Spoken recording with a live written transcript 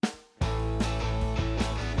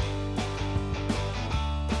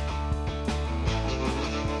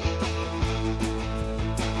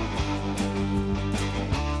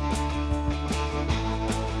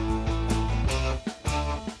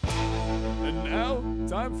Now,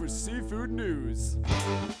 time for seafood news.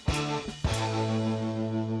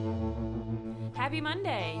 Happy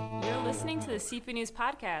Monday! You're listening to the Seafood News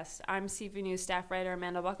Podcast. I'm Seafood News staff writer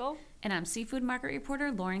Amanda Buckle. And I'm seafood market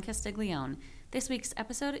reporter Lauren Castiglione. This week's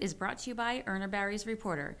episode is brought to you by Urner Barry's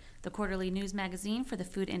Reporter, the quarterly news magazine for the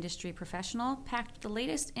food industry professional, packed with the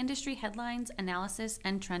latest industry headlines, analysis,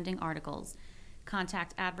 and trending articles.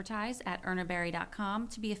 Contact advertise at urnerberry.com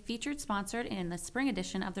to be a featured sponsor in the spring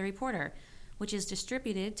edition of The Reporter, which is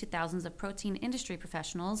distributed to thousands of protein industry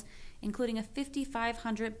professionals, including a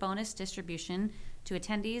 5,500 bonus distribution to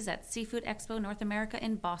attendees at Seafood Expo North America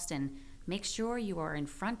in Boston. Make sure you are in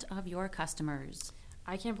front of your customers.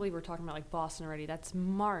 I can't believe we're talking about like Boston already. That's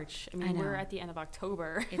March. I mean, we're at the end of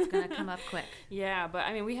October. It's going to come up quick. Yeah, but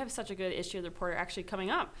I mean, we have such a good issue of The Reporter actually coming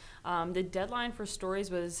up. The deadline for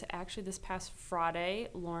stories was actually this past Friday.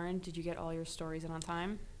 Lauren, did you get all your stories in on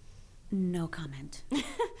time? No comment.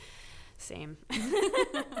 Same. There's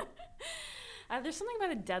something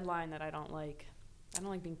about a deadline that I don't like. I don't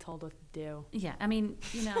like being told what to do. Yeah, I mean,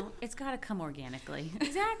 it's got to come organically.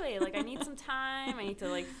 Exactly. Like, I need some time. I need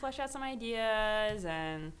to, flesh out some ideas.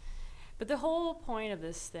 But the whole point of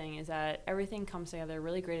this thing is that everything comes together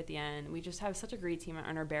really great at the end. We just have such a great team at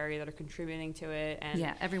Urner Barry that are contributing to it. And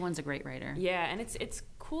yeah, everyone's a great writer. Yeah, and it's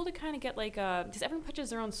cool to kind of get, because everyone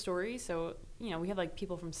pitches their own story. So, we have,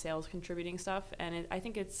 people from sales contributing stuff. And I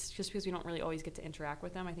think it's just because we don't really always get to interact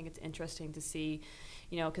with them. I think it's interesting to see,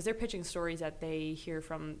 because they're pitching stories that they hear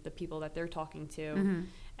from the people that they're talking to. Mm-hmm.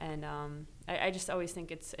 And I just always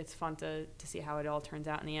think it's fun to see how it all turns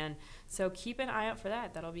out in the end. So keep an eye out for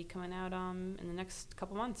that. That'll be coming out in the next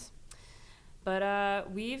couple months.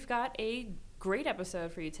 But we've got a great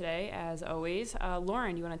episode for you today, as always.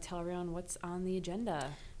 Lauren, you want to tell everyone what's on the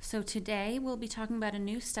agenda? So today we'll be talking about a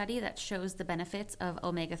new study that shows the benefits of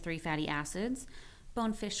omega-3 fatty acids,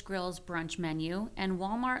 Bonefish Grill's brunch menu, and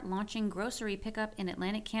Walmart launching grocery pickup in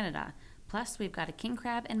Atlantic Canada. Plus, we've got a king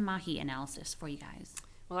crab and mahi analysis for you guys.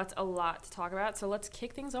 Well, that's a lot to talk about, so let's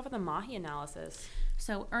kick things off with the mahi analysis.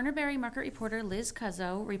 So, Urner Barry market reporter Liz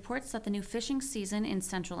Cuzzo reports that the new fishing season in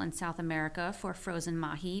Central and South America for frozen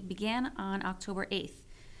mahi began on October 8th.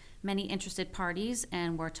 Many interested parties,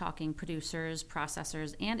 and we're talking producers,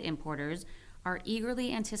 processors, and importers, are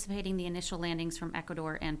eagerly anticipating the initial landings from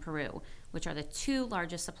Ecuador and Peru, which are the two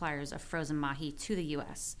largest suppliers of frozen mahi to the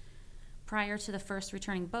U.S. Prior to the first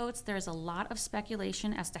returning boats, there is a lot of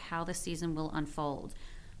speculation as to how the season will unfold.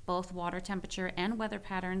 Both water temperature and weather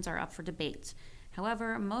patterns are up for debate.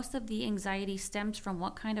 However, most of the anxiety stems from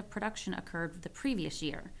what kind of production occurred the previous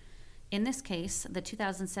year. In this case, the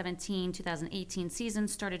 2017-2018 season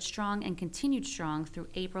started strong and continued strong through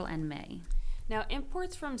April and May. Now,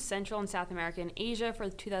 imports from Central and South America and Asia for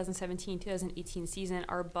the 2017-2018 season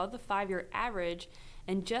are above the 5-year average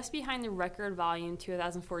and just behind the record volume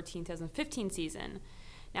 2014-2015 season.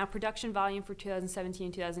 Now, production volume for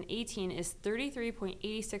 2017-2018 is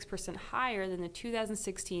 33.86% higher than the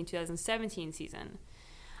 2016-2017 season.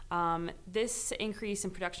 This increase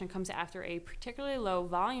in production comes after a particularly low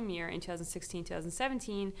volume year in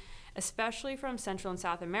 2016-2017, especially from Central and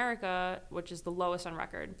South America, which is the lowest on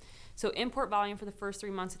record. So import volume for the first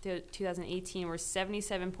 3 months of 2018 were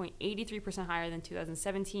 77.83% higher than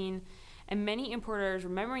 2017, and many importers,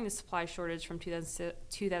 remembering the supply shortage from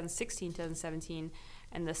 2016-2017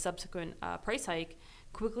 and the subsequent price hike,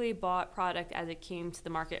 quickly bought product as it came to the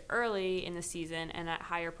market early in the season and at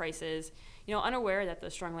higher prices, unaware that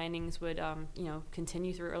the strong landings would,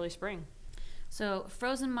 continue through early spring. So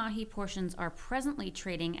frozen mahi portions are presently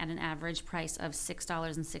trading at an average price of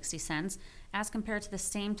 $6.60 as compared to the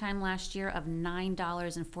same time last year of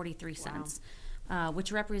 $9.43,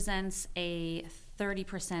 which represents a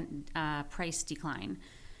 30% price decline.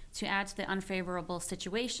 To add to the unfavorable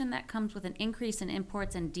situation that comes with an increase in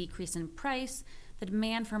imports and decrease in price, the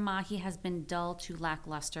demand for mahi has been dull to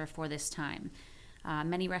lackluster for this time.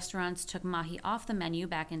 Many restaurants took mahi off the menu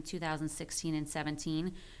back in 2016 and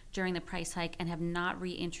 17 during the price hike and have not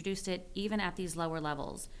reintroduced it even at these lower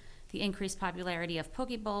levels. The increased popularity of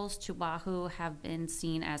poke bowls to wahoo have been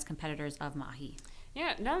seen as competitors of mahi.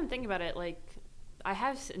 Yeah, now that I'm thinking about it, I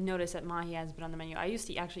have noticed that mahi has been on the menu. I used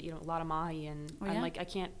to actually eat a lot of mahi, and I'm I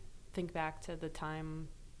can't think back to the time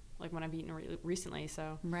when I've eaten recently,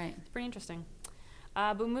 so right. It's pretty interesting.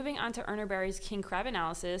 But moving on to Urner Barry's king crab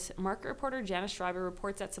analysis, market reporter Janice Schreiber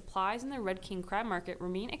reports that supplies in the red king crab market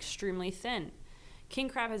remain extremely thin. King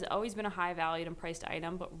crab has always been a high valued and priced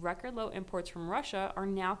item, but record low imports from Russia are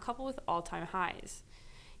now coupled with all-time highs.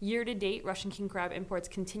 Year to date, Russian king crab imports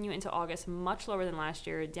continue into August much lower than last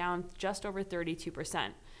year, down just over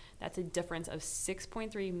 32%. That's a difference of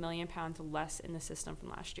 6.3 million pounds less in the system from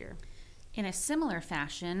last year. In a similar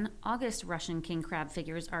fashion, August Russian king crab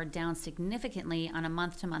figures are down significantly on a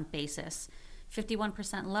month-to-month basis,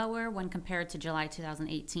 51% lower when compared to July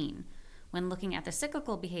 2018. When looking at the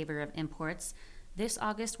cyclical behavior of imports, this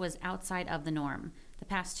August was outside of the norm. The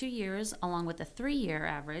past 2 years, along with the 3-year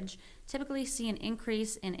average, typically see an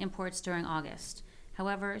increase in imports during August.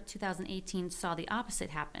 However, 2018 saw the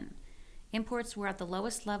opposite happen. Imports were at the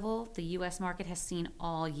lowest level the U.S. market has seen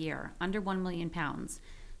all year, under 1 million pounds.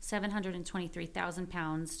 723,000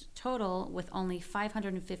 pounds total, with only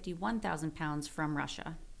 551,000 pounds from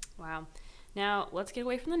Russia. Wow. Now, let's get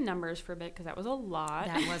away from the numbers for a bit because that was a lot.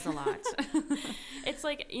 That was a lot. It's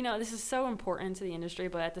like, this is so important to the industry,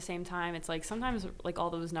 but at the same time, it's like sometimes like all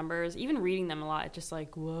those numbers, even reading them a lot, it's just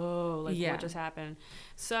like, whoa, like what just happened?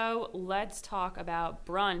 So let's talk about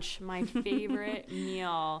brunch, my favorite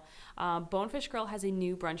meal. Bonefish Grill has a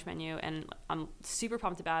new brunch menu, and I'm super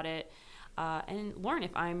pumped about it. And Lauren,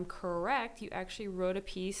 if I'm correct, you actually wrote a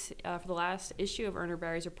piece for the last issue of Urner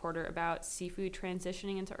Barry's Reporter about seafood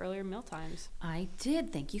transitioning into earlier meal times. I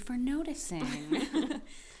did. Thank you for noticing.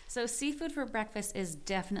 So seafood for breakfast is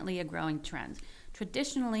definitely a growing trend.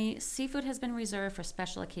 Traditionally, seafood has been reserved for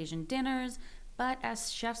special occasion dinners, but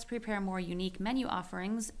as chefs prepare more unique menu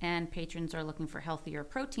offerings and patrons are looking for healthier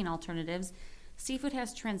protein alternatives, seafood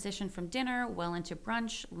has transitioned from dinner well into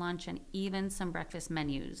brunch, lunch, and even some breakfast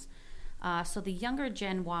menus. So the younger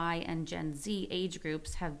Gen Y and Gen Z age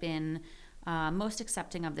groups have been most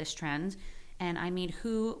accepting of this trend. And I mean,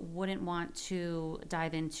 who wouldn't want to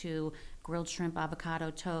dive into grilled shrimp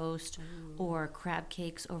avocado toast or crab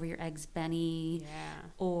cakes over your eggs Benny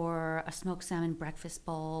or a smoked salmon breakfast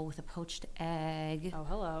bowl with a poached egg? Oh,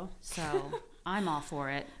 hello. So I'm all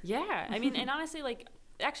for it. Yeah. I mean, and honestly, like,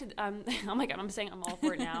 actually, oh my God, I'm saying I'm all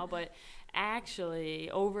for it now, but actually,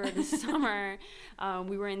 over the summer,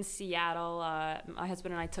 we were in Seattle. My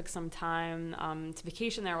husband and I took some time to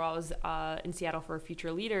vacation there while I was in Seattle for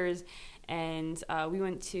Future Leaders, and we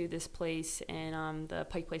went to this place in the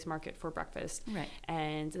Pike Place Market for breakfast. Right.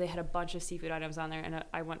 And they had a bunch of seafood items on there, and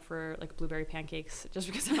I went for like blueberry pancakes just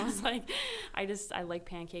because I was like, I like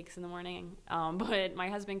pancakes in the morning. But my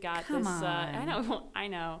husband got Come this. on. I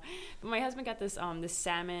know. But my husband got this this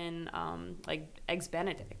salmon like eggs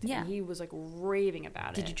Benedict. Yeah. And he was like raving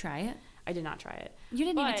about it. Did you try it? I did not try it. You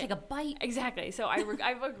didn't even take a bite. Exactly. So I've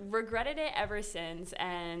regretted it ever since,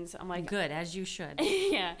 and I'm like, good, as you should.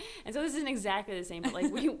 Yeah. And so this isn't exactly the same, but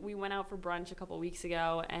like we went out for brunch a couple weeks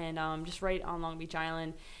ago, and just right on Long Beach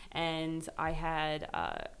Island, and I had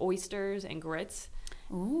oysters and grits.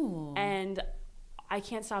 Ooh. And I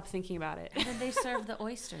can't stop thinking about it. How did they serve the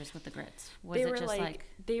oysters with the grits?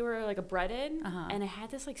 They were like a breaded, and it had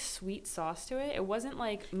this like sweet sauce to it. It wasn't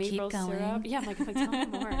like maple syrup. Yeah, I'm like tell me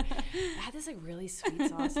more. It had this like really sweet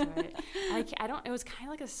sauce to it. It was kind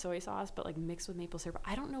of like a soy sauce, but like mixed with maple syrup.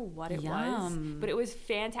 I don't know what it was, but it was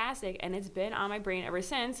fantastic, and it's been on my brain ever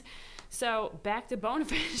since. So back to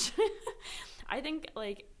Bonefish. I think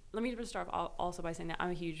like. Let me just start off also by saying that I'm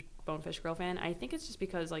a huge Bonefish Grill fan. I think it's just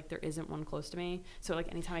because like there isn't one close to me, so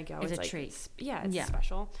like anytime I go, it's a like treat. It's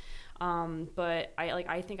special. But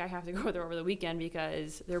I think I have to go there over the weekend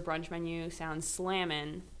because their brunch menu sounds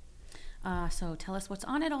slammin'. So tell us what's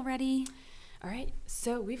on it already. All right,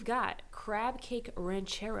 so we've got crab cake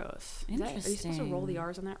rancheros. Interesting. Are you supposed to roll the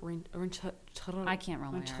R's on that? I can't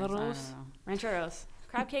roll my R's. I don't know. Rancheros.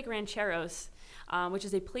 Crab cake rancheros. Which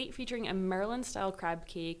is a plate featuring a Maryland-style crab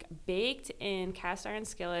cake baked in cast iron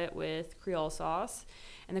skillet with Creole sauce.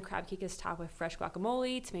 And the crab cake is topped with fresh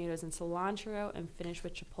guacamole, tomatoes, and cilantro, and finished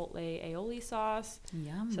with chipotle aioli sauce.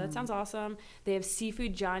 Yum. So that sounds awesome. They have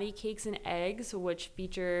seafood Johnny cakes and eggs, which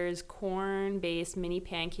features corn-based mini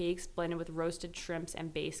pancakes blended with roasted shrimps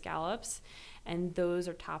and bay scallops. And those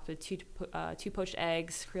are topped with two poached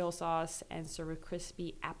eggs, Creole sauce, and served with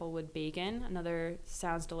crispy applewood bacon. Another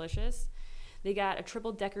sounds delicious. They got a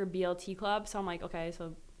triple-decker BLT club, so I'm like, okay,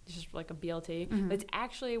 so it's just like a BLT. Mm-hmm. But it's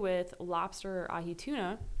actually with lobster or ahi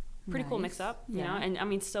tuna. Pretty cool mix-up, you know? And, I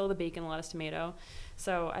mean, still the bacon, lettuce, tomato.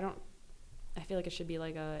 So I feel like it should be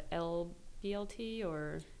like a LBLT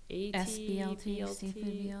or AT SBLT, seafood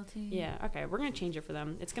BLT. Yeah, okay, we're going to change it for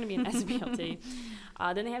them. It's going to be an SBLT.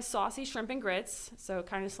 Then they have saucy shrimp and grits, so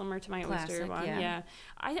kind of similar to my oyster one. Yeah.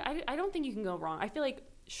 I don't think you can go wrong. I feel like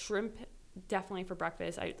shrimp... Definitely for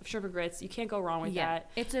breakfast. Shrimp and grits. You can't go wrong with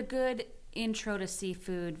that. It's a good intro to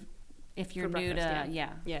seafood if you're new to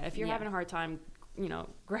Yeah, if you're having a hard time,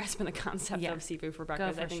 grasping the concept of seafood for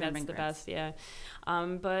breakfast, I think that's the best. Yeah.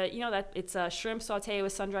 But that it's a shrimp saute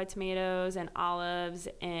with sun-dried tomatoes and olives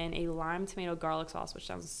and a lime tomato garlic sauce, which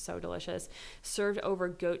sounds so delicious. Served over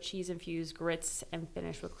goat cheese infused grits and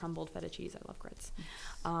finished with crumbled feta cheese. I love grits.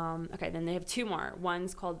 Okay, then they have two more.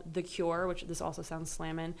 One's called The Cure, which this also sounds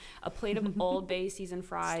slammin'. A plate of Old Bay seasoned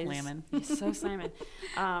fries. Slammin'. Yeah, so slammin'.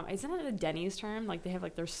 Isn't it a Denny's term? Like they have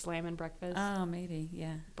like their slammin' breakfast. Oh, maybe,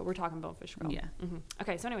 yeah. But we're talking Bonefish Grill. Yeah.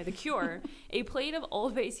 Okay, so anyway, The Cure. A plate of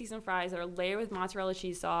Old Bay seasoned fries that are layered with mozzarella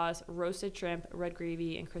cheese sauce, roasted shrimp, red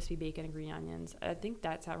gravy, and crispy bacon and green onions. I think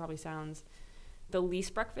that's how it probably sounds the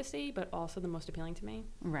least breakfasty, but also the most appealing to me.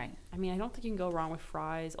 Right. I mean, I don't think you can go wrong with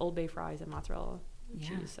fries, Old Bay fries, and mozzarella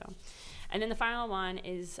cheese. So, and then the final one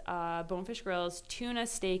is Bonefish Grill's tuna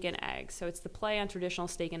steak and eggs. So it's the play on traditional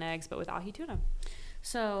steak and eggs, but with ahi tuna.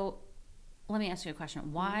 So let me ask you a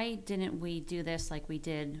question. Why didn't we do this like we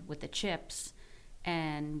did with the chips?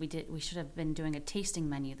 And we should have been doing a tasting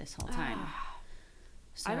menu this whole time.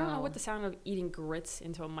 I don't know what the sound of eating grits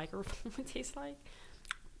into a microphone would taste like.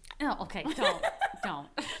 Oh, okay. Don't.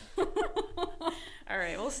 All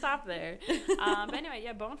right, we'll stop there. But anyway,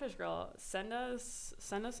 yeah, Bonefish Grill, send us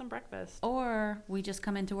some breakfast. Or we just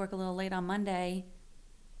come into work a little late on Monday.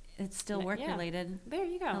 It's still work related. There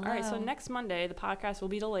you go. Hello. All right, so next Monday the podcast will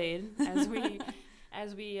be delayed as we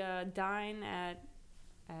dine at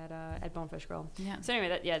Bonefish Grill. Yeah. So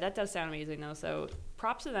anyway, that does sound amazing though. So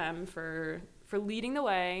props to them for leading the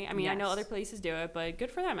way. I mean, I know other places do it, but good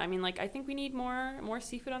for them. I mean, like I think we need more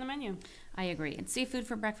seafood on the menu. I agree. And seafood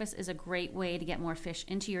for breakfast is a great way to get more fish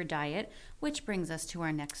into your diet, which brings us to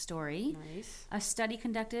our next story. Nice. A study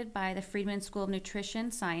conducted by the Friedman School of Nutrition,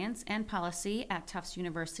 Science, and Policy at Tufts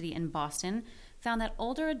University in Boston found that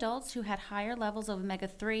older adults who had higher levels of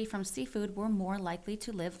omega-3 from seafood were more likely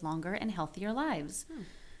to live longer and healthier lives.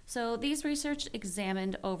 So these research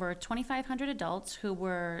examined over 2,500 adults who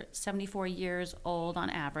were 74 years old on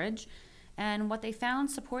average, and what they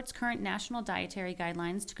found supports current national dietary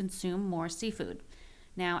guidelines to consume more seafood.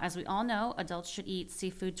 Now, as we all know, adults should eat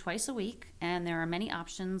seafood twice a week, and there are many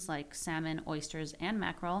options like salmon, oysters, and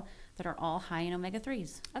mackerel that are all high in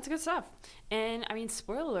omega-3s. That's good stuff. And I mean,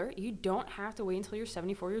 spoiler alert, you don't have to wait until you're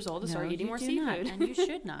 74 years old to start eating more seafood. Not, and you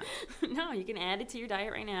should not. No, you can add it to your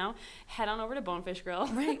diet right now. Head on over to Bonefish Grill.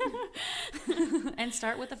 Right. And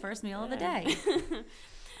start with the first meal of the day.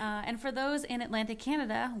 And for those in Atlantic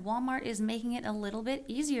Canada, Walmart is making it a little bit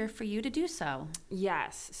easier for you to do so.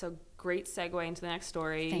 Yes. So great segue into the next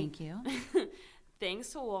story. Thank you. Thanks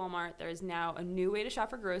to Walmart, there is now a new way to shop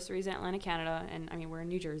for groceries in Atlantic Canada. And I mean, we're in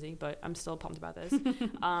New Jersey, but I'm still pumped about this.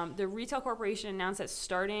 The Retail Corporation announced that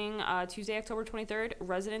starting Tuesday, October 23rd,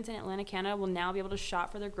 residents in Atlantic Canada will now be able to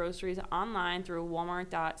shop for their groceries online through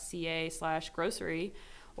walmart.ca/grocery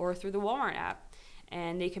or through the Walmart app.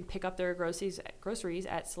 And they can pick up their groceries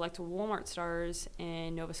at select Walmart stores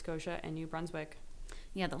in Nova Scotia and New Brunswick.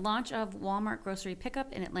 Yeah, the launch of Walmart Grocery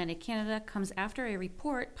Pickup in Atlantic Canada comes after a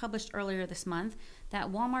report published earlier this month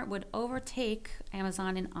that Walmart would overtake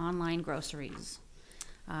Amazon in online groceries.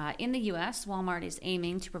 In the U.S., Walmart is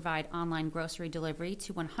aiming to provide online grocery delivery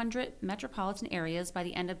to 100 metropolitan areas by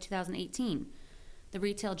the end of 2018. The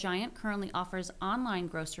retail giant currently offers online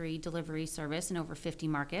grocery delivery service in over 50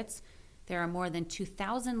 markets. There are more than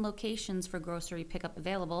 2,000 locations for grocery pickup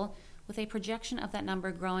available, with a projection of that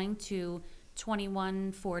number growing to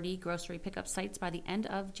 2,140 grocery pickup sites by the end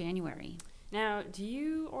of January. Now, do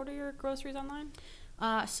you order your groceries online?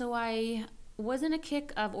 So I was in a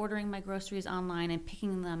kick of ordering my groceries online and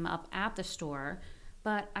picking them up at the store,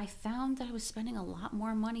 but I found that I was spending a lot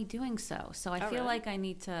more money doing so. So I feel like I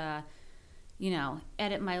need to,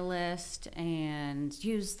 edit my list and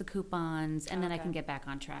use the coupons, and then I can get back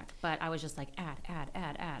on track. But I was just like, add.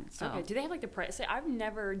 So. Okay, do they have like the price? See, I've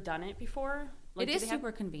never done it before. Like, it is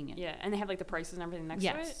super convenient. Yeah, and they have like the prices and everything next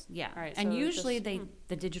to it? Yes, yeah. All right, and so usually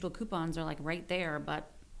the digital coupons are like right there, but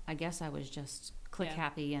I guess I was just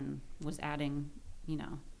happy and was adding,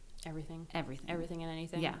 Everything and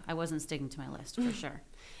anything. Yeah, I wasn't sticking to my list for sure.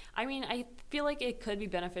 I mean, I feel like it could be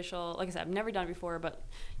beneficial. Like I said, I've never done it before, but,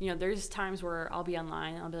 there's times where I'll be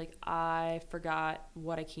online and I'll be like, I forgot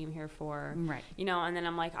what I came here for. Right. And then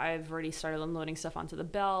I'm like, I've already started unloading stuff onto the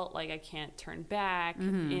belt. Like, I can't turn back,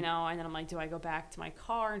 and then I'm like, do I go back to my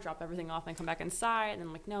car and drop everything off and come back inside? And then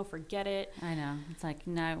I'm like, no, forget it. I know. It's like,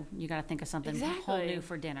 no, you got to think of something whole new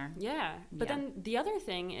for dinner. Yeah. But then the other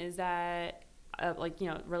thing is that,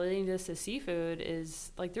 relating this to seafood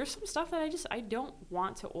is like there's some stuff that I don't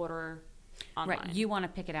want to order online. Right, you want to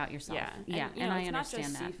pick it out yourself. Yeah, and I it's understand not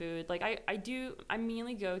just that. seafood. Like I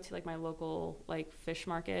mainly go to like my local like fish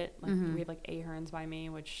market. Like we have like Ahern's by me,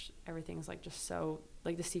 which everything's like just so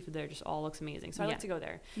like the seafood there just all looks amazing. So I like to go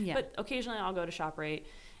there. Yeah. But occasionally I'll go to ShopRite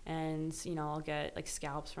and I'll get like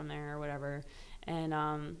scallops from there or whatever. And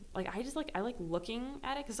I like looking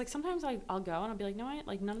at it because like sometimes I'll go and I'll be like, no,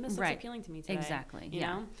 none of this looks appealing to me today. Exactly. You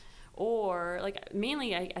know? Or like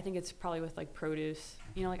mainly I think it's probably with like produce.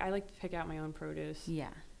 You know, like I like to pick out my own produce. Yeah.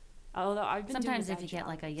 Although I've been Sometimes doing a if you bad get job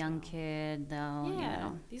like a with it, young too. kid, they'll, you Yeah,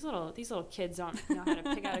 know. these little kids don't know how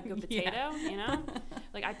to pick out a good potato, you know?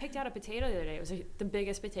 Like, I picked out a potato the other day. It was like, the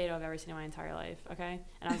biggest potato I've ever seen in my entire life, okay?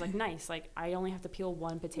 And I was like, nice. Like, I only have to peel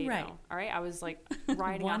one potato, Right. all right? I was, like,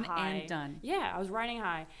 riding One a high. and done. Yeah, I was riding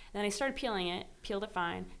high. Then I started peeling it, peeled it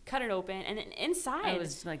fine, cut it open, and then inside... It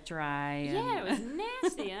was like dry. Yeah, it was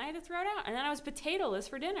nasty, and I had to throw it out. And then I was potato-less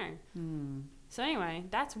for dinner. So anyway,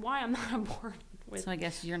 that's why I'm not on board with... So I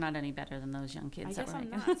guess you're not any better than those young I kids. guess that were I'm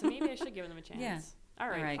like- not. So maybe I should give them a chance. Yeah. All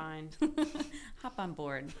right, All right. fine. Hop on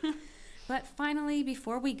board. But finally,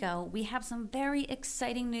 before we go, we have some very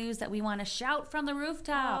exciting news that we want to shout from the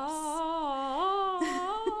rooftops.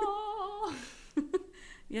 Oh.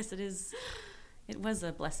 Yes, it is. It was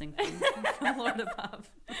a blessing from Lord above.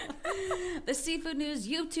 The Seafood News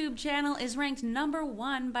YouTube channel is ranked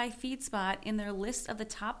 #1 by FeedSpot in their list of the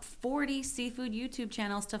top 40 seafood YouTube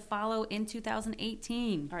channels to follow in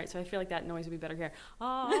 2018. All right, so I feel like that noise would be better here.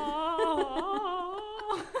 Oh.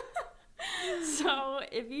 So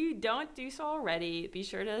if you don't do so already, be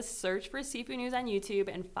sure to search for Seafood News on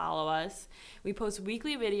YouTube and follow us. We post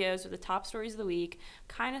weekly videos with the top stories of the week,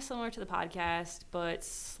 kind of similar to the podcast, but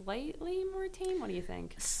slightly more tame. What do you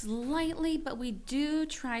think? Slightly, but we do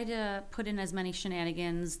try to put in as many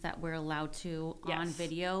shenanigans that we're allowed to on Yes.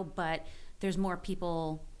 video, but there's more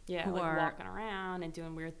people Yeah, who like are walking around and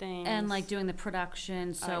doing weird things. and like doing the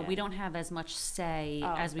production, so yeah. we don't have as much say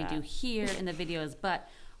Oh, as we do bet. here in the videos, but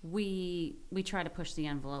we try to push the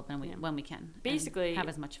envelope and when we can and Basically, have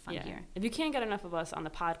as much fun yeah. here. If you can't get enough of us on the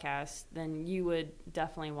podcast, then you would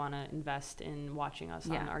definitely want to invest in watching us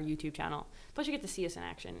Yeah. on our YouTube channel. Plus, you get to see us in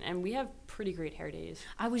action, and we have pretty great hair days.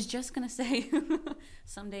 I was just gonna say,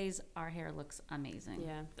 some days our hair looks amazing.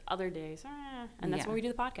 Yeah, the other days, and that's Yeah. when we do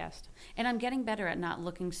the podcast. And I'm getting better at not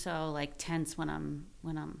looking so like tense when I'm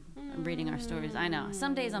reading our stories. I know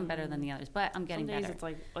some days I'm better than the others, but I'm getting Some days better.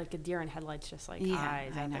 it's like a deer in headlights, just like Yeah,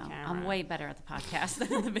 eyes I at know. the camera. I'm way better at the podcast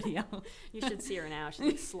than in the video. You should see her now. She's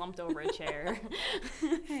like slumped over a chair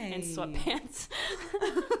Hey. in sweatpants.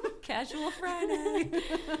 Casual Friday.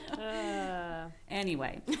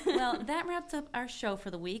 Anyway, well, that wraps up our show for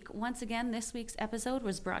the week. Once again, this week's episode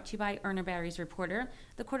was brought to you by Erna Barry's Reporter,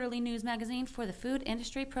 the quarterly news magazine for the food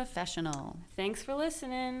industry professional. Thanks for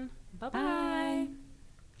listening. Bye-bye. Bye.